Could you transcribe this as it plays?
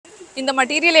இந்த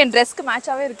மெட்டீரியல் என் ட்ரெஸ்க்கு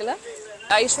மேட்சாவே இருக்குல்ல.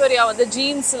 ஐஸ்வர்யா வந்து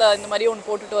ஜீன்ஸ்ல இந்த மாதிரி ஒன்று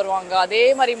போட்டுட்டு வருவாங்க, அதே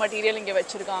மாதிரி மெட்டீரியல் இங்கே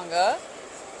வச்சிருக்காங்க.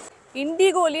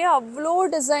 இண்டிகோலயே அவ்வளோ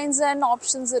டிசைன்ஸ் அண்ட்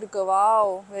ஆப்ஷன்ஸ் இருக்கு.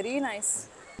 Wow, very nice.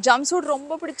 Jump suit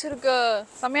ரொம்ப பிடிச்சிருக்கு,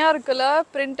 செமையா இருக்குல்ல.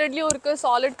 பிரிண்டட்லயும் இருக்கு,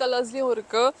 சாலிட் கலர்ஸ்லயும்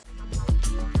இருக்கு.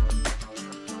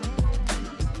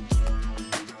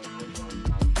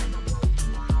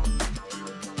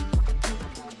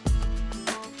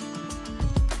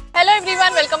 Hello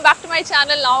everyone, welcome back to my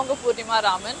channel. நான் உங்க பூர்ணிமா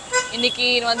ராமன். இன்னைக்கு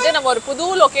வந்து நம்ம ஒரு புது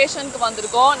லொகேஷனுக்கு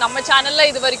வந்திருக்கோம். நம்ம சேனல்ல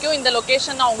இது வரைக்கும் இந்த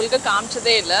லொகேஷன் நான் உங்களுக்கு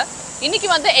காமிச்சதே இல்லை. இன்னைக்கு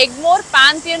வந்து எக்மோர்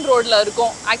பாந்தியன் ரோட்ல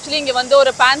இருக்கும். ஆக்சுவலி இங்க வந்து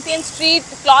ஒரு பாந்தியன்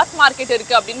ஸ்ட்ரீட் கிளாத் மார்க்கெட்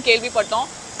இருக்கு அப்படின்னு கேள்விப்பட்டோம்.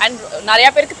 அண்ட் நிறைய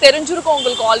பேருக்கு தெரிஞ்சிருக்கும்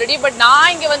உங்களுக்கு ஆல்ரெடி. பட்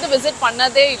நான் இங்க வந்து விசிட்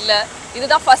பண்ணதே இல்லை.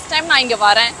 இதுதான் ஃபர்ஸ்ட் டைம் நான் இங்க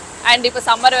வரேன். அண்ட் இப்போ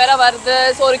சம்மர் வேற வருது.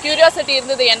 ஸோ ஒரு கியூரியாசிட்டி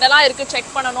இருந்தது, என்னெல்லாம் இருக்குது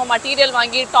செக் பண்ணணும். மெட்டீரியல்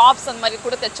வாங்கி டாப்ஸ் அந்த மாதிரி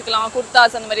கூட தைச்சிக்கலாம்,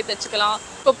 குர்தாஸ் அந்த மாதிரி தைச்சிக்கலாம்.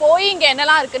 இப்போ போய் இங்கே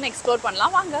என்னெல்லாம் இருக்குன்னு எக்ஸ்ப்ளோர்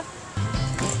பண்ணலாம் வாங்க.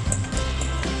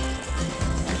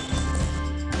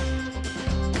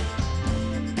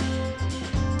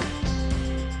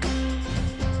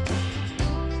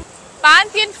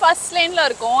 பாந்தியன் ஃபர்ஸ்ட் லைனில்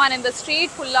இருக்கும். அண்ட் இந்த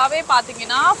ஸ்ட்ரீட் ஃபுல்லாகவே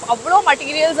பார்த்தீங்கன்னா அவ்வளோ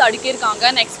மெட்டீரியல்ஸ்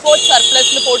அடுக்கியிருக்காங்க. எக்ஸ்போர்ட்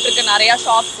சர்ப்ளஸ்னு போட்டிருக்கு நிறையா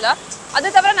ஷாப்ஸில். அது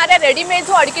தவிர நிறைய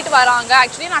ரெடிமேட்ஸும் அடுக்கிட்டு வராங்க.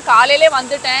 ஆக்சுவலி நான் காலையிலே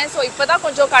வந்துட்டேன். ஸோ இப்போ தான்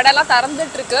கொஞ்சம் கடைலாம்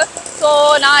திறந்துட்டுருக்கு. ஸோ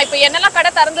நான் இப்போ என்னெல்லாம்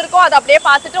கடை திறந்துருக்கோ அதை அப்படியே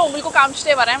பார்த்துட்டு உங்களுக்கும்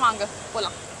காமிச்சிட்டே வரேன். வாங்க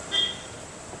போகலாம்.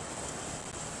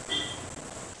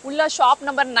 உள்ள ஷாப்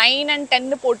நம்பர் 9 and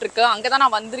 10 போட்டிருக்கு. அங்கே தான்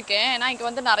நான் வந்திருக்கேன். ஏன்னா இங்கே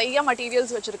வந்து நிறைய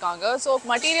மெட்டீரியல்ஸ் வச்சுருக்காங்க. ஸோ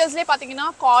மெட்டீரியல்ஸ்லேயே பார்த்தீங்கன்னா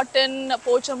காட்டன்,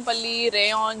 போச்சம்பள்ளி,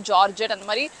 ரேயான், ஜார்ஜெட் அந்த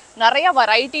மாதிரி நிறைய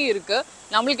வெரைட்டி இருக்குது.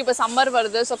 நம்மளுக்கு இப்போ சம்மர்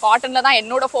வருது. ஸோ காட்டனில் தான்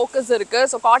என்னோட ஃபோக்கஸ் இருக்குது.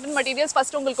 ஸோ காட்டன் மெட்டீரியல்ஸ்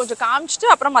ஃபஸ்ட்டு உங்களுக்கு கொஞ்சம்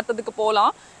காமிச்சிட்டு அப்புறம் மற்றதுக்கு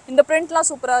போகலாம். இந்த பிரிண்ட்லாம்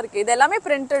சூப்பராக இருக்குது. இது எல்லாமே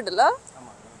பிரிண்டட் இல்லை?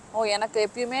 ஓ, எனக்கு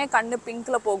எப்பயுமே கண்ணு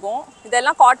பிங்க்கில் போகும்.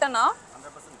 இதெல்லாம் காட்டனா?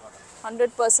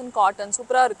 100% காட்டன்.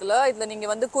 சூப்பராக இருக்குல்ல. இதில் நீங்கள்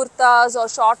வந்து குர்தாஸ்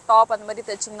ஒரு ஷார்ட் டாப் அந்த மாதிரி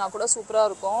தைச்சிங்கன்னா கூட சூப்பராக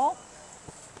இருக்கும்.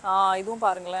 இதுவும்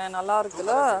பாருங்களேன், நல்லா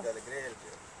இருக்குல்ல.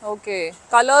 ஓகே,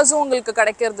 கலர்ஸும் உங்களுக்கு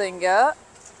கிடைக்கிறது இங்கே.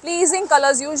 Pleasing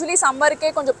colours. யூஸ்வலி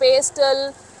சம்மருக்கே கொஞ்சம் பேஸ்டல்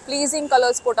ப்ளீஸிங்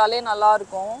கலர்ஸ் போட்டாலே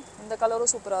நல்லாயிருக்கும். இந்த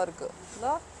கலரும் சூப்பராக இருக்குது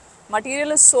இல்லை.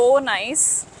 Material is so nice.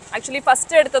 Actually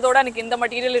first எடுத்ததோட எனக்கு இந்த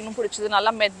மெட்டீரியல் இன்னும் பிடிச்சது.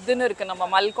 நல்லா மெத்துன்னு இருக்குது, நம்ம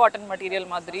மல் காட்டன்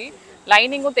மெட்டீரியல் மாதிரி.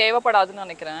 லைனிங்கும் தேவைப்படாதுன்னு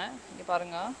நினைக்கிறேன். இங்கே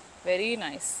பாருங்கள், வெரி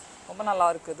நைஸ், ரொம்ப நல்லா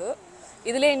இருக்குது.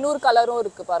 இதில் இன்னொரு கலரும்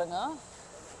இருக்குது பாருங்கள்,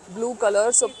 blue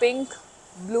colour. So pink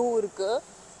blue இருக்குது.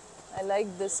 I like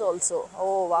this also. O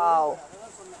wow,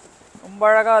 ரொம்ப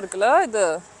அழகாக இருக்குல்ல. இது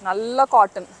நல்ல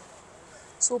காட்டன்,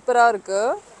 சூப்பராக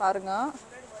இருக்குது பாருங்க,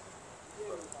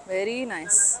 வெரி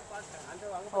நைஸ்.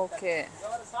 ஓகே,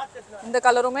 இந்த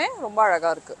கலருமே ரொம்ப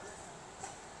அழகாக இருக்குது.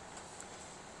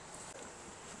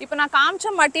 இப்போ நான் காமிச்ச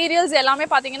மெட்டீரியல்ஸ் எல்லாமே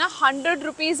பார்த்தீங்கன்னா 100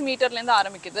 rupees மீட்டர்லேருந்து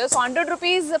ஆரம்பிக்குது. ஸோ 100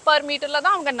 rupees பர் மீட்டரில்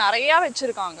தான் அவங்க நிறையா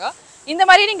வச்சுருக்காங்க. இந்த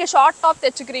மாதிரி நீங்கள் ஷார்ட் டாப்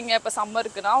தைச்சிக்கிறீங்க இப்போ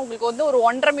சம்மருக்குன்னா உங்களுக்கு வந்து ஒரு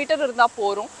 1.5 மீட்டர் இருந்தால்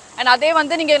போகும். அண்ட் அதே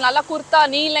வந்து நீங்கள் நல்லா குர்த்தா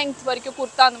நீ லெங்த் வரைக்கும்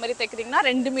குர்த்தா அந்த மாதிரி தைக்கிறீங்கன்னா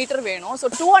 2 மீட்டர் வேணும். ஸோ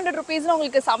 200 rupeesல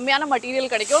உங்களுக்கு செம்மையான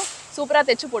மெட்டீரியல் கிடைக்கும். சூப்பராக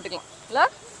தைச்சு போட்டுக்கலாம் இல்லை.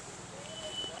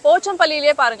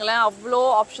 போச்சம்பள்ளியிலே பாருங்களேன், அவ்வளோ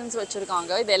ஆப்ஷன்ஸ்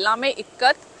வச்சுருக்காங்க. இது எல்லாமே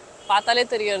இக்கத், பார்த்தாலே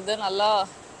தெரியறது. நல்லா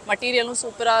மெட்டீரியலும்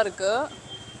சூப்பராக இருக்குது.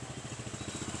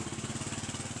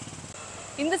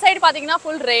 இந்த சைடு பார்த்தீங்கன்னா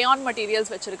ஃபுல் ரேயான்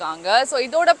மெட்டீரியல்ஸ் வச்சுருக்காங்க. ஸோ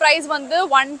இதோட ப்ரைஸ் வந்து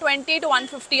 120 to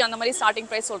 150 அந்த மாதிரி ஸ்டார்டிங்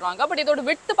ப்ரைஸ் சொல்கிறாங்க. பட் இதோட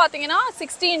விட்த் பார்த்தீங்கன்னா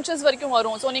 60 inches வரைக்கும்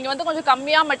வரும். ஸோ நீங்கள் வந்து கொஞ்சம்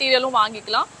கம்மியாக மெட்டீரியலும்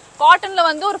வாங்கிக்கலாம். காட்டனில்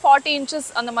வந்து ஒரு 40 inches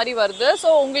அந்த மாதிரி வருது.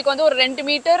 ஸோ உங்களுக்கு வந்து ஒரு 2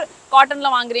 மீட்டர்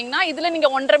காட்டனில் வாங்குறீங்கன்னா இதில்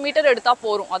நீங்கள் 1.5 மீட்டர் எடுத்தால்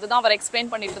போகும். அதுதான் அவர்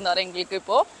எக்ஸ்பிளைன் பண்ணிட்டு இருந்தார் எங்களுக்கு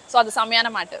இப்போது. ஸோ அது செம்மையான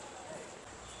மேட்டர்.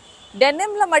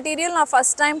 டெனிமில் மெட்டீரியல் நான்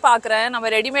ஃபஸ்ட் டைம் பார்க்குறேன்.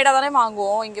 நம்ம ரெடிமேடாக தானே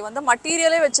வாங்குவோம். இங்கே வந்து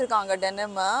மெட்டீரியலே வச்சுருக்காங்க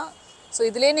டெனிமு. ஸோ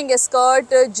இதுலேயே நீங்கள்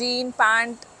ஸ்கர்ட்டு, ஜீன்,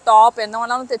 பேண்ட், டாப் என்ன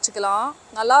வேணாலும் தைச்சிக்கலாம்.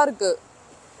 நல்லா இருக்குது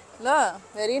இல்லை,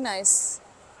 வெரி நைஸ்.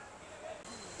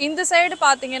 இந்த சைடு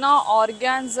பார்த்தீங்கன்னா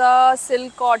ஆர்கான்ஸா,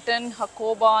 சில்க் காட்டன்,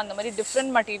 ஹக்கோபா அந்த மாதிரி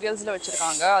டிஃப்ரெண்ட் மெட்டீரியல்ஸில்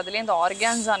வச்சுருக்காங்க. அதுலேயே இந்த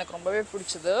ஆர்கான்ஸா எனக்கு ரொம்பவே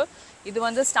பிடிச்சிது. இது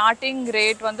வந்து ஸ்டார்டிங்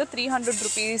ரேட் வந்து 300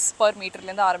 rupees பர்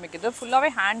மீட்டர்லேருந்து ஆரம்பிக்குது.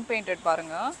 ஃபுல்லாகவே ஹேண்ட் பெயிண்டட்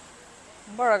பாருங்கள்,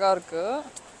 ரொம்ப அழகாக இருக்குது.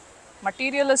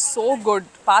 மெட்டீரியல் இஸ் ஸோ குட்,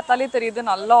 பார்த்தாலே தெரியுது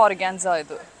நல்ல ஆர்கான்ஸா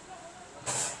இது.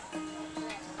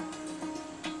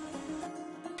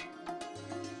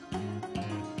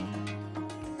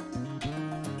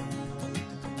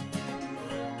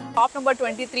 டாப் நம்பர்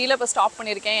 23ல இப்போ ஸ்டாப்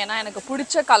பண்ணியிருக்கேன். ஏன்னா எனக்கு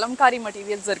பிடிச்ச கலம்காரி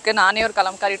மெட்டீரியல்ஸ் இருக்குது. நானே ஒரு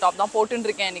கலம்காரி டாப் தான்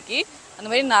போட்டுருக்கேன் இன்றைக்கி. அந்த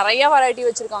மாதிரி நிறையா வெரைட்டி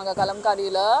வச்சுருக்காங்க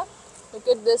கலம்காரியில். Look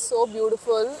at this, so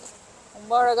beautiful,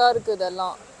 ரொம்ப அழகாக இருக்குது.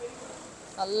 இதெல்லாம்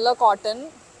நல்ல காட்டன்.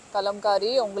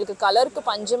 கலம்காரி. உங்களுக்கு கலருக்கு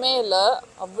பஞ்சமே இல்லை,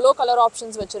 அவ்வளோ கலர்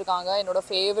ஆப்ஷன்ஸ் வச்சுருக்காங்க. என்னோடய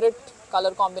ஃபேவரட்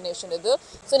கலர் காம்பினேஷன் இது.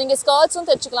 ஸோ நீங்கள் ஸ்கர்ட்ஸும்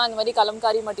தைச்சிக்கலாம் இந்த மாதிரி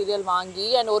கலம்காரி மெட்டீரியல் வாங்கி.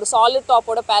 அண்ட் ஒரு சாலிட்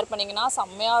டாப்போட பேர் பண்ணிங்கன்னா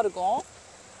செம்மையாக இருக்கும்.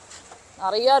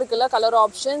 நிறையா இருக்குல்ல கலர்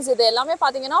ஆப்ஷன்ஸ். இது எல்லாமே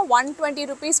பார்த்தீங்கன்னா 120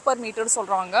 rupees per meter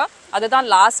சொல்கிறாங்க. அதுதான்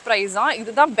லாஸ்ட் ப்ரைஸ் தான்.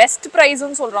 இதுதான் பெஸ்ட்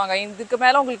ப்ரைஸுன்னு சொல்கிறாங்க. இதுக்கு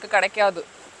மேலே உங்களுக்கு கிடைக்காது.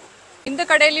 இந்த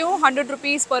கடையிலையும் 100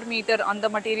 rupees per meter அந்த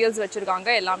மெட்டீரியல்ஸ் வச்சுருக்காங்க.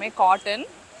 எல்லாமே காட்டன்.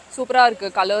 சூப்பராக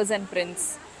இருக்குது கலர்ஸ் அண்ட் பிரிண்ட்ஸ்.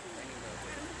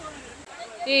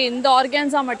 இந்த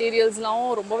ஆர்கான்ஸா மெட்டீரியல்ஸ்லாம்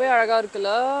ரொம்பவே அழகாக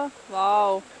இருக்குல்ல.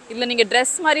 வாவ். இதில் நீங்கள்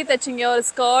ட்ரெஸ் மாதிரி தைச்சிங்க, ஒரு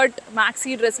ஸ்கர்ட்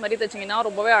மேக்ஸி ட்ரெஸ் மாதிரி தைச்சிங்கன்னா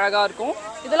ரொம்பவே அழகாக இருக்கும்.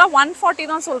 இதெல்லாம் 140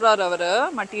 தான் சொல்கிறாரு அவர்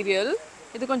மெட்டீரியல்.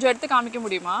 இது கொஞ்சம் எடுத்து காமிக்க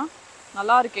முடியுமா?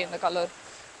 நல்லா இருக்கே இந்த கலர்,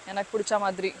 எனக்கு பிடிச்ச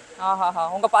மாதிரி. ஆஹாஹா,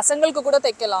 உங்கள் பசங்களுக்கு கூட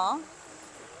தைக்கலாம்.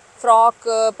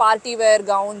 ஃப்ராக்கு, பார்ட்டி வேர்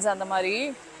கவுன்ஸ் அந்த மாதிரி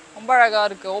ரொம்ப அழகாக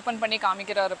இருக்குது. ஓப்பன் பண்ணி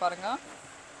காமிக்கிறாரு பாருங்கள்.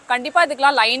 கண்டிப்பாக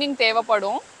இதுக்கெலாம் லைனிங்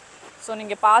தேவைப்படும். ஸோ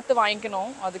நீங்கள் பார்த்து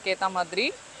வாங்கிக்கணும் அதுக்கேற்ற மாதிரி.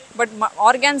 பட்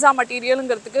ஆர்கான்ஸா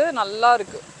மெட்டீரியலுங்கிறதுக்கு நல்லா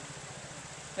இருக்குது.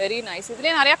 Very nice.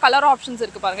 இதுலேயே நிறையா கலர் ஆப்ஷன்ஸ்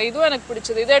இருக்குது பாருங்கள். இதுவும் எனக்கு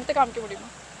பிடிச்சது. இதை எடுத்து காமிக்க முடியுமா?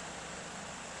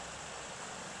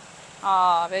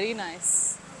 Very nice.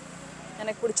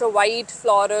 எனக்கு பிடிச்ச ஒயிட்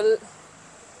ஃப்ளாரல்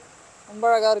ரொம்ப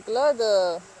அழகாக இருக்குல்ல இது.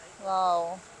 வாவ்.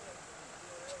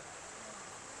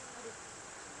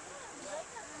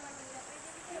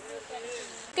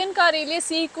 சிக்கன்காரியிலே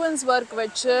சீக்வன்ஸ் ஒர்க்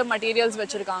வச்சு மெட்டீரியல்ஸ்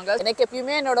வச்சுருக்காங்க. எனக்கு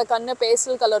எப்பயுமே என்னோட கண்ணு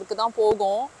பேஸ்டல் கலருக்கு தான்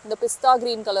போகும். இந்த பிஸ்தா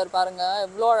க்ரீன் கலர் பாருங்கள்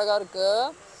எவ்வளோ அழகாக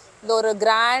இருக்குது. இந்த ஒரு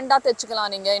கிராண்டாக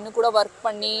தைச்சிக்கலாம் நீங்கள். இன்னும் கூட ஒர்க்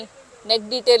பண்ணி நெக்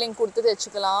டீட்டெயிலிங் கொடுத்து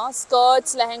தைச்சிக்கலாம்.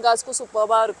 ஸ்கர்ட்ஸ் லெஹெங்காஸ்க்கும்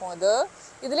சூப்பராக இருக்கும் இது.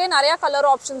 இதுலேயே நிறையா கலர்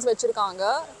ஆப்ஷன்ஸ் வச்சுருக்காங்க.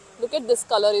 Look at this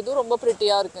colour. இதுவும் ரொம்ப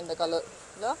ப்ரிட்டியாக இருக்குது இந்த கலர்.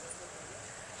 இல்லை,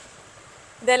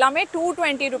 இது எல்லாமே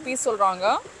 220 rupees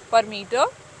சொல்கிறாங்க per meter.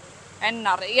 அண்ட்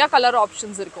நிறையா கலர்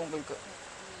ஆப்ஷன்ஸ் இருக்குது உங்களுக்கு.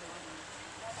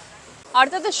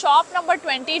 அடுத்தது ஷாப் நம்பர்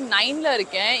 29ல்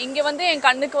இருக்கேன். இங்கே வந்து என்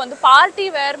கண்ணுக்கு வந்து பார்ட்டி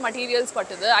வேர் மெட்டீரியல்ஸ்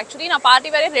பட்டுது. ஆக்சுவலி நான் பார்ட்டி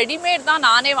வேரே ரெடிமேட் தான்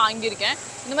நானே வாங்கியிருக்கேன்.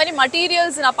 இந்த மாதிரி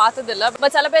மெட்டீரியல்ஸ் நான் பார்த்ததில்லை.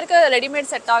 பட் சில பேருக்கு ரெடிமேட்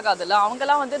செட் ஆகாதுல்ல,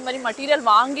 அவங்கெல்லாம் வந்து இந்த மாதிரி மெட்டீரியல்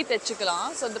வாங்கி தைச்சிக்கலாம்.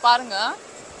 ஸோ இது பாருங்கள்,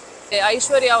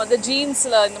 ஐஸ்வர்யா வந்து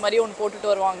ஜீன்ஸில் இந்த மாதிரி ஒன்று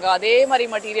போட்டுட்டு வருவாங்க, அதே மாதிரி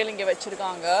மெட்டீரியல் இங்கே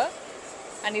வச்சுருக்காங்க.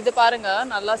 அண்ட் இது பாருங்கள்,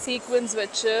 நல்லா சீக்வன்ஸ்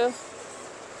வச்சு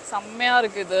செம்மையாக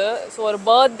இருக்குது. ஸோ ஒரு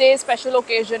பர்த்டே ஸ்பெஷல்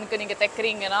ஒகேஷனுக்கு நீங்கள்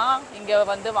தைக்கிறீங்கன்னா இங்கே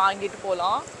வந்து வாங்கிட்டு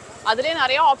போகலாம். அதுலேயே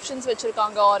நிறையா ஆப்ஷன்ஸ்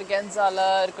வச்சுருக்காங்க. ஆர்கன்ஸாவில்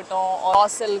இருக்கட்டும்,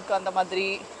 சில்க் அந்த மாதிரி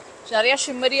நிறையா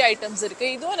ஷிம்மரி ஐட்டம்ஸ்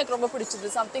இருக்குது. இதுவும் எனக்கு ரொம்ப பிடிச்சது,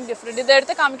 சம்திங் டிஃப்ரெண்ட். இதை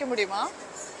எடுத்து காமிக்க முடியுமா?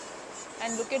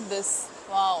 And look it this.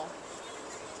 Wow,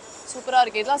 சூப்பராக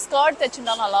இருக்குது. இதெல்லாம் ஸ்கர்ட்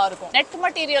தைச்சுட்டா நல்லாயிருக்கும். நெட்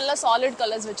மெட்டீரியலில் சாலிட்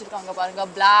கலர்ஸ் வச்சுருக்காங்க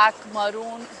பாருங்கள். Black,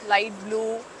 maroon, light blue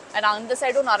and அந்த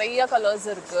சைடும் நிறைய கலர்ஸ்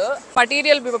இருக்குது.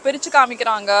 மெட்டீரியல் இப்போ பிரித்து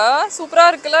காமிக்கிறாங்க.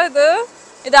 சூப்பராக இருக்குல்ல இது.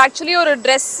 இது ஆக்சுவலி ஒரு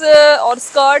ட்ரெஸ்ஸு ஒரு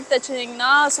ஸ்கர்ட்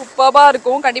தைச்சிங்கன்னா சூப்பராக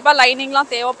இருக்கும். கண்டிப்பாக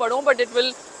லைனிங்லாம் தேவைப்படும். But it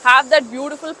will have that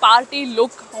beautiful party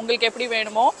look. உங்களுக்கு எப்படி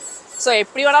வேணுமோ. ஸோ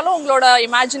எப்படி வேணாலும் உங்களோட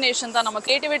இமேஜினேஷன் தான், நம்ம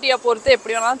க்ரியேட்டிவிட்டியை பொறுத்து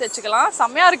எப்படி வேணாலும் தைச்சிக்கலாம்.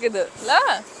 செம்மையாக இருக்குது இல்லை?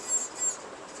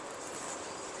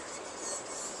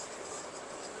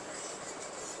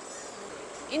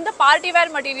 இந்த பார்ட்டி வேர்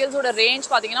மெட்டீரியல்ஸோட ரேஞ்ச்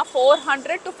பார்த்தீங்கன்னா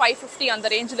 400 to 550 அந்த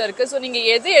ரேஞ்சில் இருக்குது. ஸோ நீங்கள்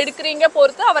எது எடுக்கிறீங்க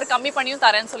பொறுத்து அவர் கம்மி பண்ணியும்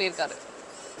தரேன்னு சொல்லியிருக்காரு.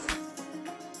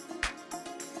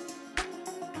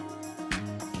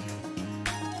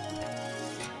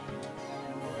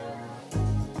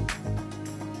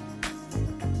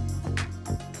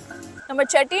 நம்ம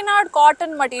செட்டிநாடு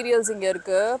காட்டன் மெட்டீரியல்ஸ் இங்கே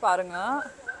இருக்குது பாருங்கள்.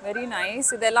 Very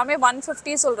nice. இது எல்லாமே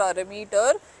 150 சொல்கிறாரு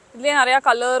மீட்டர். இதுலேயே நிறையா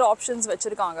கலர் ஆப்ஷன்ஸ்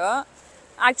வச்சுருக்காங்க.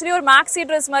 ஆக்சுவலி ஒரு மேக்ஸி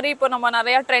ட்ரெஸ் மாதிரி இப்போ நம்ம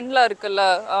நிறையா ட்ரெண்டில் இருக்குல்ல,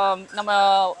 நம்ம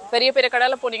பெரிய பெரிய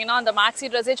கடையில் போனீங்கன்னா அந்த மேக்ஸி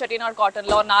ட்ரெஸ்ஸே செட்டிநாடு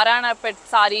காட்டனில் ஒரு நாராயணபெட்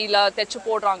சாரியில் தைச்சு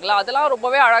போடுறாங்களா, அதெல்லாம்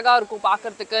ரொம்பவே அழகாக இருக்கும்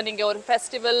பார்க்குறதுக்கு. நீங்கள் ஒரு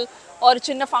ஃபெஸ்டிவல், ஒரு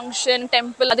சின்ன ஃபங்க்ஷன்,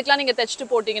 டெம்பிள் அதுக்கெலாம் நீங்கள் தைச்சிட்டு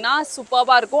போட்டிங்கன்னா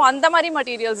சூப்பராக இருக்கும். அந்த மாதிரி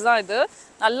மெட்டீரியல்ஸ் தான் இது.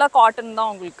 நல்ல காட்டன்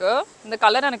தான் உங்களுக்கு. இந்த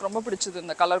கலர் எனக்கு ரொம்ப பிடிச்சது,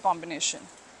 இந்த கலர் காம்பினேஷன்.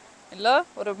 இல்லை,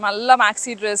 ஒரு நல்ல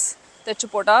மேக்ஸி ட்ரெஸ் தைச்சு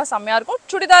போட்டால் செம்மையாக இருக்கும்.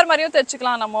 சுடிதார் மாதிரியும்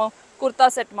தைச்சிக்கலாம், நம்ம குர்தா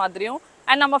செட் மாதிரியும்.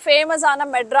 அண்ட் நம்ம ஃபேமஸான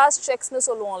மெட்ராஸ் செக்ஸ்னு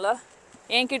சொல்லுவோம்ல,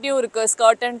 என்கிட்டயும் இருக்குது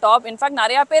ஸ்கர்ட் அண்ட் டாப். இன்ஃபேக்ட்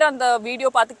நிறையா பேர் அந்த வீடியோ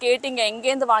பார்த்து கேட்டிங்க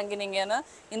எங்கேருந்து வாங்கினீங்கன்னு.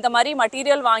 இந்த மாதிரி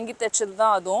மெட்டீரியல் வாங்கி தைச்சது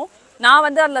தான் அதுவும். நான்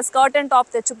வந்து அதில் ஸ்கர்ட் அண்ட்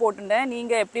டாப் தைச்சு போட்டுட்டேன்.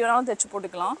 நீங்கள் எப்படி வேணாலும் தைச்சு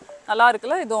போட்டுக்கலாம். நல்லா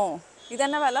இருக்குல்ல இதுவும். இது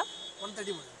என்ன விலை?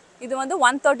 130. இது வந்து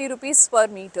 130 rupees per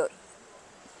meter.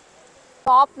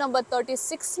 Shop number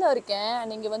 36ல் இருக்கேன்.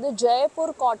 நீங்கள் வந்து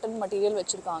ஜெய்ப்பூர் காட்டன் மெட்டீரியல்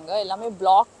வச்சுருக்காங்க. எல்லாமே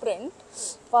பிளாக் பிரிண்ட்.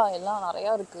 எல்லாம்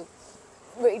நிறையா இருக்குது,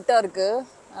 வெயிட்டாக இருக்குது.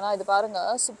 ஆனால் இது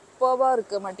பாருங்கள், சூப்பராக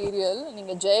இருக்குது மெட்டீரியல்.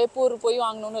 நீங்கள் ஜெய்ப்பூர் போய்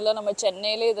வாங்கணுன்னு இல்லை, நம்ம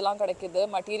சென்னையிலே இதெல்லாம் கிடைக்கிது.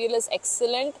 Material is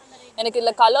excellent. எனக்கு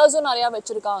இதில் கலர்ஸும் நிறையா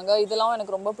வச்சுருக்காங்க. இதெல்லாம்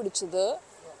எனக்கு ரொம்ப பிடிச்சிது.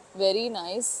 Very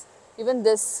nice. ஈவன்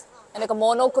திஸ் எனக்கு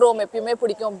மோனோக்ரோம் எப்பயுமே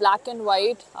பிடிக்கும். black and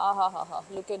white. ஆஹாஹாஹா,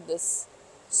 look at this.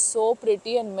 So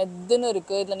pretty and மெத்துன்னு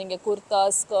இருக்குது. இதில் நீங்கள் குர்தா,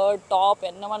 ஸ்கர்ட், டாப்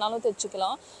என்ன வேணாலும்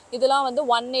தைச்சிக்கலாம். இதெல்லாம் வந்து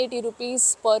 180 rupees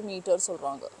per meter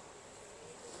சொல்கிறாங்க.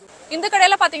 இந்த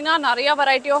கடையில் பார்த்தீங்கன்னா நிறைய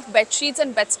variety of bedsheets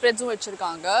and bed ஸ்ப்ரெட்ஸும்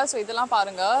வச்சுருக்காங்க. ஸோ இதெல்லாம்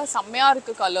பாருங்கள், செம்மையாக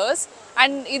இருக்குது கலர்ஸ்.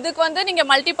 அண்ட் இதுக்கு வந்து நீங்கள்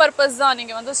மல்டி பர்பஸ் தான்.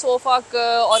 நீங்கள் வந்து சோஃபாக்கு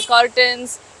ஒரு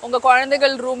கர்டன்ஸ், உங்கள்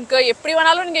குழந்தைகள் ரூம்க்கு எப்படி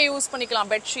வேணாலும் நீங்கள் யூஸ்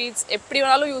பண்ணிக்கலாம். பெட்ஷீட்ஸ் எப்படி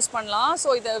வேணாலும் யூஸ் பண்ணலாம். ஸோ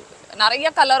இது நிறைய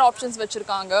கலர் ஆப்ஷன்ஸ்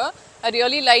வச்சுருக்காங்க. I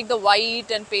really like the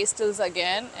white and pastels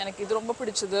again. எனக்கு இது ரொம்ப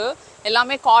பிடிச்சது.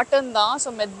 எல்லாமே காட்டன் தான். ஸோ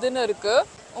மெத்துன்னு இருக்குது.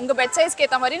 உங்கள் பெட் சைஸ்க்கு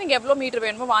ஏற்ற மாதிரி நீங்கள் எவ்வளோ மீட்டர்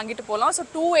வேணுமோ வாங்கிட்டு போகலாம். ஸோ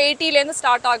 280லேருந்து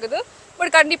ஸ்டார்ட் ஆகுது.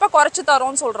 பட் கண்டிப்பாக குறைச்சி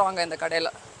தரோன்னு சொல்கிறாங்க இந்த கடையில்.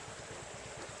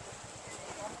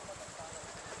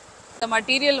 இந்த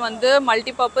மெட்டீரியல் வந்து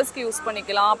மல்டி பர்பஸ்க்கு யூஸ்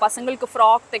பண்ணிக்கலாம். பசங்களுக்கு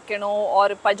ஃப்ராக் தைக்கணும்,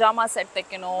 ஒரு பஜாமா செட்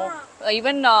தைக்கணும்.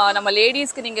 ஈவன் நம்ம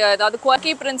லேடிஸ்க்கு நீங்கள் ஏதாவது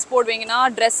குவர்க்கி பிரிண்ட்ஸ் போடுவீங்கன்னா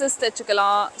ட்ரெஸ்ஸஸ்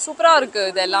தைச்சிக்கலாம். சூப்பராக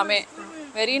இருக்குது இது எல்லாமே.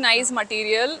 Very nice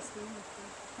material.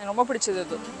 எனக்கு ரொம்ப பிடிச்சது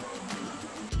இது.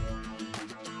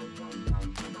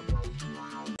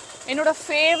 என்னோட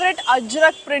ஃபேவரட்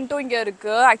அஜ்ரக் பிரிண்ட்டும் இங்கே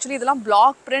இருக்குது. ஆக்சுவலி இதெல்லாம்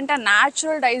black print and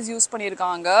natural dies use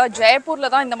பண்ணியிருக்காங்க.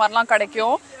 ஜெய்ப்பூரில் தான் இந்த மாதிரிலாம்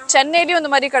கிடைக்கும். சென்னையிலையும்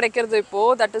இந்த மாதிரி கிடைக்கிறது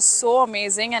இப்போது. That is so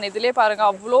amazing. And இதிலே பாருங்கள்,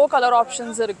 அவ்வளோ கலர்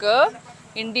ஆப்ஷன்ஸ் இருக்குது.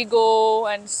 Indigo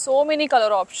and so many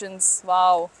colour options.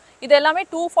 Wow. இது எல்லாமே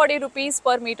 240 rupees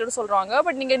per meter சொல்கிறாங்க.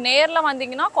 பட் நீங்கள் நேரில்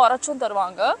வந்தீங்கன்னா குறைச்சும்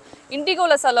தருவாங்க.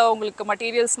 இண்டிகோவில் சில உங்களுக்கு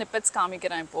மெட்டீரியல் ஸ்னிப்பெட்ஸ்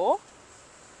காமிக்கிறேன் இப்போது.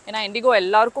 ஏன்னா இண்டிகோ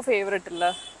எல்லாருக்கும் ஃபேவரட்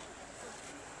இல்லை.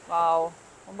 வாவ்,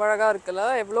 ரொம்ப அழகாக இருக்குல்ல.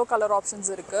 எவ்வளோ கலர்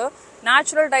ஆப்ஷன்ஸ் இருக்குது.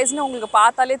 நேச்சுரல் டைஸ்னு உங்களுக்கு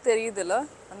பார்த்தாலே தெரியுதுல்ல,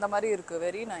 அந்த மாதிரி இருக்குது.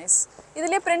 Very nice.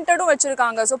 இதுலேயே பிரிண்டடும்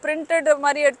வச்சுருக்காங்க. ஸோ பிரிண்டட்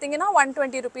மாதிரி எடுத்திங்கன்னா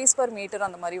 120 rupees per meter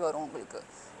அந்த மாதிரி வரும் உங்களுக்கு.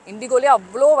 இண்டிகோலேயே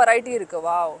அவ்வளோ வெரைட்டி இருக்குது.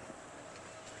 வாவ்.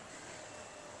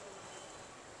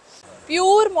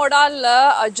 பியூர் மொடாலில்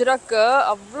அஜ்ரக்கு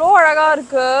அவ்வளோ அழகாக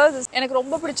இருக்குது. எனக்கு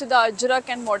ரொம்ப பிடிச்சது அஜ்ரக்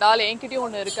அண்ட் மொடால். என்கிட்டயும்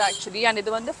ஒன்று இருக்குது ஆக்சுவலி. அண்ட்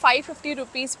இது வந்து 550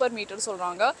 rupees per meter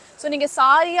சொல்கிறாங்க. ஸோ நீங்கள்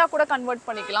சாரியாக கூட கன்வெர்ட்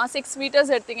பண்ணிக்கலாம். 6 meters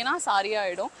எடுத்திங்கன்னா சாரியாக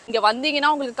ஆகிடும். இங்கே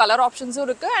வந்தீங்கன்னா உங்களுக்கு கலர் ஆப்ஷன்ஸும்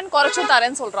இருக்குது அண்ட் குறைச்சும்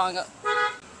தரேன்னு சொல்கிறாங்க.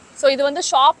 ஸோ இது வந்து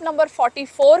ஷாப் நம்பர்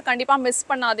 44. கண்டிப்பாக மிஸ்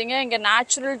பண்ணாதீங்க. இங்கே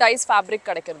நேச்சுரல் டைஸ் ஃபேப்ரிக்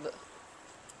கிடைக்கிறது.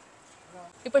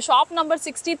 இப்போ ஷாப் நம்பர்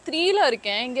 63ல்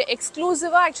இருக்கேன். இங்கே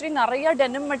எக்ஸ்க்ளூசிவாக ஆக்சுவலி நிறைய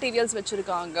டெனிம் மெட்டீரியல்ஸ்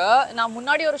வச்சுருக்காங்க. நான்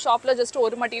முன்னாடி ஒரு ஷாப்பில் ஜஸ்ட்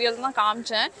ஒரு மெட்டீரியல் தான்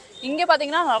காமிச்சேன். இங்கே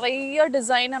பார்த்தீங்கன்னா நிறைய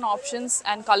டிசைன் அண்ட் ஆப்ஷன்ஸ்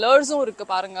அண்ட் கலர்ஸும் இருக்குது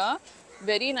பாருங்கள்.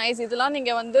 Very nice. இதெல்லாம்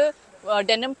நீங்கள் வந்து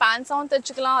டெனிம் பேண்ட்ஸாகவும்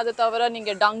தைச்சிக்கலாம். அது தவிர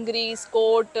நீங்கள் டங்க்ரீஸ்,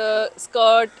 கோட்டு,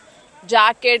 ஸ்கர்ட்,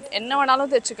 ஜாக்கெட் என்ன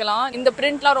வேணாலும் தைச்சிக்கலாம். இந்த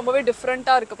பிரிண்ட்லாம் ரொம்பவே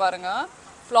டிஃப்ரெண்ட்டாக இருக்குது பாருங்கள்.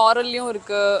 ஃப்ளாரல்லையும்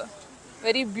இருக்குது.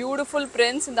 Very beautiful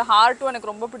prints. இந்த ஹார்ட்டும்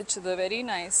எனக்கு ரொம்ப பிடிச்சது. Very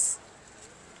nice.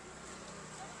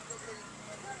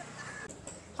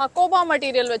 ஹக்கோபா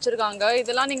மெட்டீரியல் வச்சுருக்காங்க.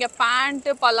 இதெல்லாம் நீங்கள்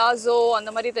பேண்ட்டு, பலாசோ அந்த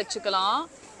மாதிரி தைச்சிக்கலாம்.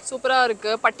 சூப்பராக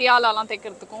இருக்குது. பட்டியாலாலாம்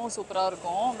தைக்கிறதுக்கும் சூப்பராக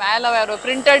இருக்கும். மேலே வேறு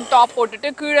பிரிண்டட் டாப் போட்டுட்டு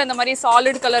கீழே இந்த மாதிரி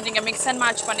சாலிட் கலர் நீங்கள் மிக்ஸ் அண்ட்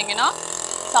மேட்ச் பண்ணிங்கன்னா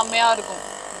செம்மையாக இருக்கும்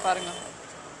பாருங்கள்.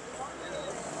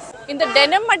 இந்த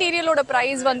டெனிம் மெட்டீரியலோட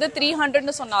ப்ரைஸ் வந்து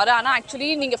 300ன்னு சொன்னார். ஆனால் ஆக்சுவலி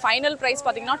நீங்கள் ஃபைனல் ப்ரைஸ்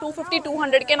பார்த்தீங்கன்னா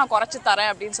 250-200க்கே நான் குறைச்சி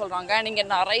தரேன் அப்படின்னு சொல்கிறாங்க. நீங்கள்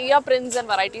நிறையா பிரிண்ட்ஸ்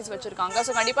அண்ட் வெரைட்டிஸ் வச்சுருக்காங்க.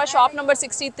 ஸோ கண்டிப்பாக ஷாப் நம்பர்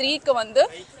 63க்கு வந்து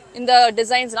இந்த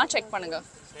டிசைன்ஸ்லாம் செக் பண்ணுங்கள்.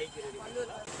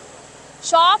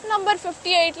 Shop number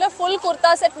 58ல full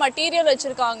kurta set material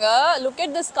வச்சுருக்காங்க. லுக்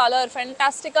அட் திஸ் கலர்,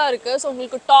 ஃபென்டாஸ்டிக்காக இருக்குது. ஸோ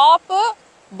உங்களுக்கு டாப்பு,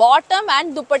 பாட்டம்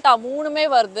அண்ட் துப்பட்டா மூணுமே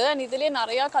வருது. அண்ட் இதுலேயே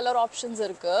நிறையா கலர் ஆப்ஷன்ஸ்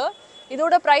இருக்குது.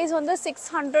 இதோட ப்ரைஸ் வந்து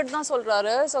 600 தான்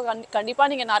சொல்கிறாரு. ஸோ கண்டிப்பாக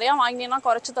நீங்கள் நிறையா வாங்கினீங்கன்னா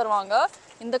குறைச்சி தருவாங்க.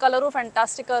 இந்த கலரும்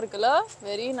ஃபென்டாஸ்டிக்காக இருக்குல்ல.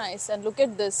 Very nice. And look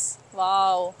at this.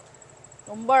 Wow,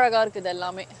 ரொம்ப அழகாக இருக்குது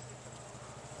எல்லாமே.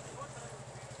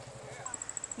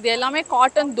 இது எல்லாமே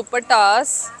காட்டன்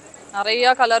துப்பட்டாஸ். நிறையா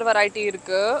கலர் வெரைட்டி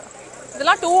இருக்குது.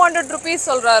 இதெல்லாம் 200 rupees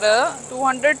சொல்கிறாரு.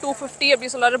 200-250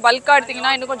 அப்படி சொல்கிறாரு. பல்காக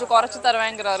எடுத்திங்கன்னா இன்னும் கொஞ்சம் குறைச்சி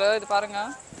தருவேங்கிறாரு. இது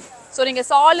பாருங்கள். ஸோ நீங்கள்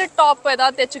சாலிட் டாப்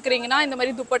ஏதாவது தைச்சிக்கிறீங்கன்னா இந்த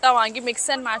மாதிரி துப்பட்டா வாங்கி மிக்ஸ்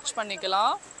அண்ட் மேட்ச்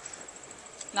பண்ணிக்கலாம்.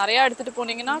 நிறையா எடுத்துகிட்டு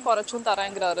போனீங்கன்னா குறைச்சும்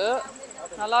தரேங்கிறாரு.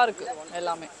 நல்லாயிருக்கு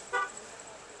எல்லாமே.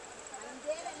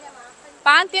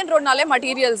 Pantheon ரோட்னாலே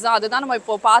மெட்டீரியல்ஸ் தான். அதுதான் நம்ம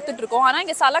இப்போ பார்த்துட்ருக்கோம். ஆனால்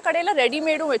இங்கே சில கடையில்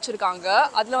ரெடிமேடும் வச்சுருக்காங்க.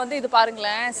 அதில் வந்து இது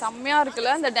பாருங்களேன், செம்மையாக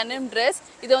இருக்குல்ல இந்த டெனிம் ட்ரெஸ்.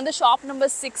 இது வந்து ஷாப்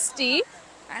நம்பர் 60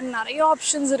 அண்ட் நிறைய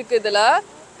ஆப்ஷன்ஸ் இருக்குது. இதில்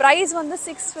ப்ரைஸ் வந்து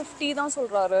 650 தான்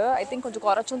சொல்கிறாரு. ஐ திங்க் கொஞ்சம்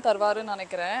குறைச்சும் தருவாருன்னு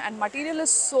நினைக்கிறேன். And material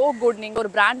is so good. நீங்கள்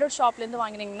ஒரு பிராண்டட் ஷாப்லேருந்து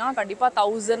வாங்கினீங்கன்னா கண்டிப்பாக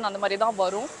 1000 அந்த மாதிரி தான்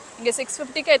வரும். இங்கே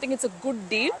 650க்கு I think it's a good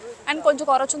deal. And கொஞ்சம்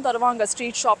குறைச்சும் தருவாங்க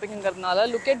ஸ்ட்ரீட் ஷாப்பிங்கிறதுனால.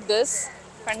 லுக் அட் திஸ்,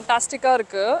 ஃபென்டாஸ்டிக்காக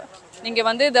இருக்குது. நீங்கள்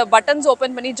வந்து இந்த பட்டன்ஸ்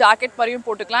ஓப்பன் பண்ணி ஜாக்கெட் மாதிரியும்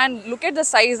போட்டுக்கலாம். And look at the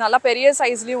size, நல்லா பெரிய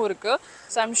சைஸ்லேயும் இருக்குது.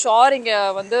 ஸோ ஐம் ஷோர் இங்கே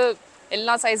வந்து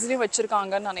எல்லா சைஸ்லேயும்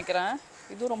வச்சுருக்காங்கன்னு நினைக்கிறேன்.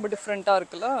 இதுவும் ரொம்ப டிஃப்ரெண்ட்டாக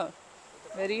இருக்குல்ல.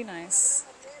 Very nice.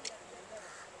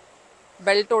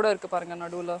 பெல்ட்டோட இருக்கு பாருங்க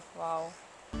நடுவுல. வாவ்.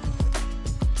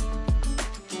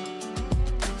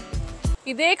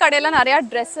 இதே கடையில நிறைய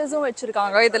ட்ரெஸ்ஸஸும்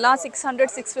வச்சிருக்காங்க. இதெல்லாம்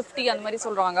 600 650 அந்த மாதிரி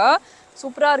சொல்றாங்க.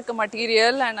 சூப்பரா இருக்கு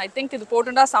மெட்டீரியல். அண்ட் ஐ திங்க் இது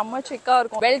போட்டுட்டா செம்ம சிக்கா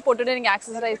இருக்கும். பெல்ட் போட்டுட்டு நீங்க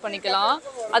ஆக்சசரைஸ் பண்ணிக்கலாம்.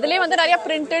 அதுலயே வந்து நிறைய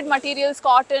printed materials,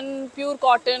 cotton, pure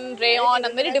cotton, rayon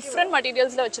அந்த மாதிரி டிஃப்ரெண்ட்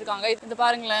மெட்டீரியல்ஸ்ல வச்சிருக்காங்க. இது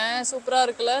பாருங்களேன், சூப்பரா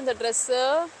இருக்குல்ல இந்த ட்ரெஸ்.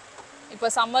 இப்போ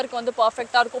சம்மருக்கு வந்து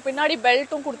பர்ஃபெக்டா இருக்கும். பின்னாடி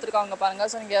பெல்ட்டும் கொடுத்துருக்காங்க பாருங்க.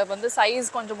 ஸோ நீங்க வந்து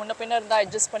சைஸ் கொஞ்சம் முன்ன பின்ன இருந்தா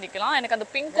அட்ஜஸ்ட் பண்ணிக்கலாம். எனக்கு அந்த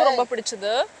பிங்க்கும் ரொம்ப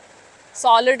பிடிச்சது.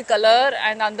 சாலிட் கலர்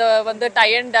அண்ட் அந்த வந்து டை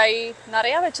அண்ட் டை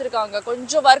நிறையா வச்சுருக்காங்க.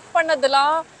 கொஞ்சம் ஒர்க்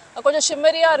பண்ணதெல்லாம் கொஞ்சம்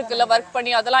ஷிம்மரியாக இருக்குல்ல ஒர்க்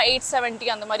பண்ணி, அதெல்லாம் 870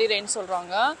 அந்த மாதிரி ரேஞ்ச்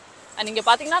சொல்கிறாங்க. அண்ட் இங்கே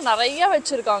பார்த்தீங்கன்னா நிறையா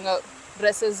வச்சுருக்காங்க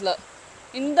ட்ரெஸ்ஸஸில்.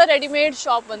 இந்த ரெடிமேட்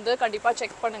ஷாப் வந்து கண்டிப்பாக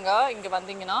செக் பண்ணுங்கள் இங்கே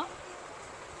வந்தீங்கன்னா.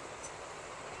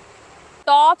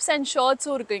 டாப்ஸ் அண்ட்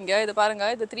ஷர்ட்ஸும் இருக்குது இங்கே. இது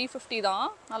பாருங்கள், இது 350 தான்.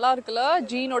 நல்லா இருக்குல்ல,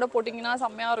 ஜீனோட போட்டிங்கன்னா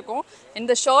செம்மையாக இருக்கும்.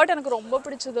 இந்த ஷர்ட் எனக்கு ரொம்ப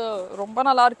பிடிச்சது. ரொம்ப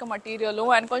நல்லா இருக்கு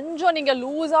மெட்டீரியலும். அண்ட் கொஞ்சம் நீங்கள்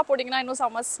லூஸாக போட்டிங்கன்னா இன்னும்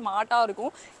செம்ம ஸ்மார்ட்டாக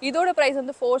இருக்கும். இதோட ப்ரைஸ்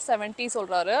வந்து 470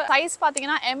 சொல்கிறாரு. சைஸ்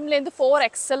பார்த்தீங்கன்னா எம்லேருந்து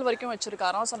 4XL வரைக்கும்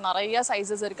வச்சுருக்காராம். ஸோ நிறையா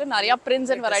சைஸஸ் இருக்குது, நிறையா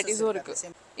பிரிண்ட்ஸ் அண்ட் வெரைட்டிஸும்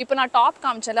இருக்குது. இப்போ நான் டாப்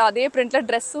காமிச்சேன்ல அதே பிரிண்டில்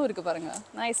ட்ரெஸ்ஸும் இருக்குது பாருங்கள்.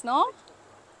 நைஸ்னோ.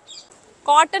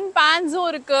 காட்டன் பேண்ட்ஸும்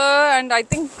இருக்குது. அண்ட் ஐ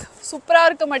திங்க் சூப்பராக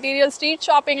இருக்குது மெட்டீரியல். ஸ்ட்ரீட்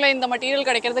ஷாப்பிங்கில் இந்த மெட்டீரியல்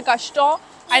கிடைக்கிறது கஷ்டம்.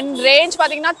 அண்ட் ரேஞ்ச்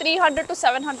பார்த்தீங்கன்னா 300 to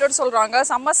 700 சொல்கிறாங்க.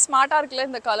 செம்ம ஸ்மார்ட்டாக இருக்குல்ல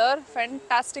இந்த கலர்,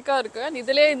 ஃபென்டாஸ்டிக்காக இருக்குது. அண்ட்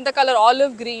இதிலே இந்த கலர்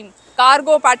ஆலிவ் க்ரீன்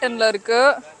கார்கோ பேட்டர்னில்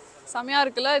இருக்குது. செம்மையாக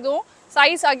இருக்குல்ல. இதுவும்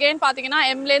சைஸ் அகெயின் பார்த்தீங்கன்னா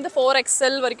எம்லேருந்து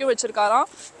 4XL வரைக்கும் வச்சுருக்காராம்.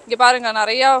 இங்கே பாருங்கள்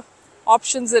நிறையா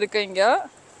ஆப்ஷன்ஸ் இருக்குது இங்கே.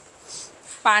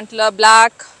 பேண்ட்டில்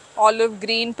பிளாக், ஆலிவ்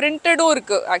க்ரீன், பிரிண்டடும்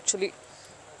இருக்குது ஆக்சுவலி.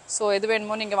 ஸோ எது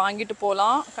வேணுமோ நீங்கள் வாங்கிட்டு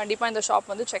போகலாம். கண்டிப்பாக இந்த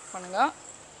ஷாப் வந்து செக் பண்ணுங்கள்.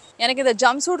 எனக்கு இந்த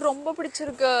ஜம்ப் சூட் ரொம்ப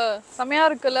பிடிச்சிருக்கு. செம்மையாக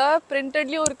இருக்குல்ல,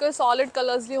 பிரிண்டட்லேயும் இருக்குது, சாலிட்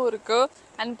கலர்ஸ்லேயும் இருக்குது.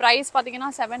 அண்ட் ப்ரைஸ் பார்த்தீங்கன்னா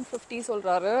 750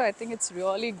 சொல்கிறாரு. I think it's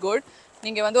really good.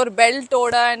 நீங்கள் வந்து ஒரு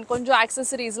பெல்ட்டோட அண்ட் கொஞ்சம்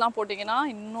ஆக்சசரிஸ்லாம் போட்டிங்கன்னா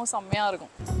இன்னும் செம்மையாக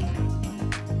இருக்கும்.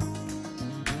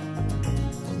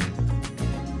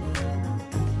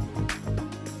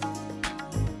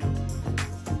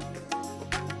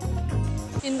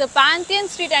 இந்த Pantheon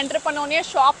ஸ்ட்ரீட் என்டர் பண்ணோடனே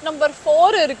ஷாப் நம்பர்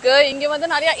 4 இருக்கு. இங்க வந்து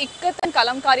நிறைய இக்கத் அண்ட்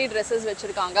கலம்காரி ட்ரெஸ்ஸஸ்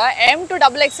வச்சிருக்காங்க. M to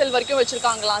XXL வரைக்கும்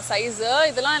வச்சிருக்காங்களாம் சைஸ்.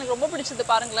 இதெல்லாம் எனக்கு ரொம்ப பிடிச்சது.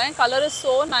 பாருங்களேன், கலர் இஸ்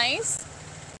சோ நைஸ்.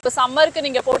 இப்போ சம்மருக்கு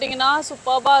நீங்க போட்டீங்கன்னா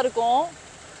சூப்பர்பா இருக்கும்.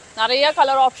 நிறைய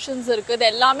கலர் ஆப்ஷன்ஸ் இருக்கு. இது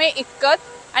எல்லாமே இக்கத்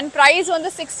அண்ட் ப்ரைஸ்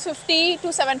வந்து 650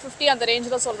 to 750 அந்த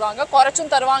ரேஞ்சில் சொல்றாங்க.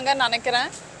 குறைச்சும் தருவாங்கன்னு நினைக்கிறேன்.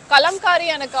 கலம்காரி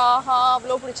எனக்கு ஆஹா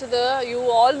அவ்வளோ பிடிச்சது. You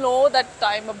all know that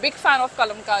I am a big fan of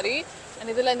Kalamkari.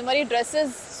 And இதில் இந்த மாதிரி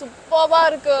ட்ரெஸ்ஸஸ் சூப்பராக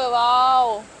இருக்குது.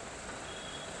 Wow.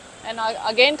 And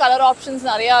again colour options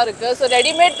நிறையா இருக்குது. ஸோ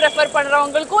ரெடிமேட் ப்ரிஃபர்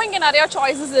பண்ணுறவங்களுக்கும் இங்கே நிறையா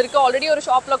சாய்ஸஸ் இருக்குது. ஆல்ரெடி ஒரு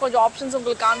ஷாப்பில் கொஞ்சம் ஆப்ஷன்ஸ்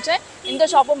உங்களுக்கு காமிச்சேன். இந்த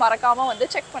ஷாப்பும் மறக்காமல் வந்து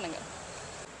செக் பண்ணுங்கள்.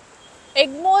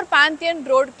 எக்மோர் Pantheon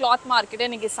ரோட் கிளாத் மார்க்கெட்டை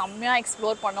இன்றைக்கி செம்மையாக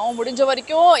எக்ஸ்ப்ளோர் பண்ணோம். முடிஞ்ச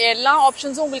வரைக்கும் எல்லா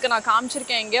ஆப்ஷன்ஸும் உங்களுக்கு நான்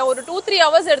காமிச்சிருக்கேன். இங்கே ஒரு 2-3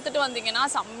 hours எடுத்துகிட்டு வந்தீங்கன்னா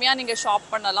செம்மையாக நீங்கள் ஷாப்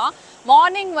பண்ணலாம்.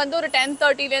 மார்னிங் வந்து ஒரு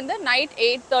 10:30லேருந்து நைட்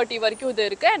 8:30 வரைக்கும் இது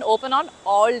இருக்குது. And open on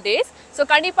all days. So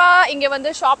கண்டிப்பாக இங்கே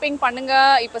வந்து ஷாப்பிங்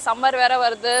பண்ணுங்கள். இப்போ சம்மர் வேறு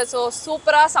வருது. ஸோ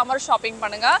சூப்பராக சம்மர் ஷாப்பிங்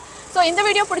பண்ணுங்கள். ஸோ இந்த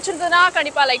வீடியோ பிடிச்சிருந்ததுன்னா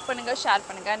கண்டிப்பாக லைக் பண்ணுங்கள், ஷேர்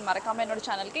பண்ணுங்கள். அண்ட் மறக்காமல் என்னோட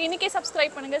சேனலுக்கு இன்றைக்கே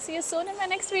சப்ஸ்கிரைப் பண்ணுங்கள். See you soon in my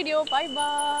next video. Bye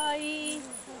bye.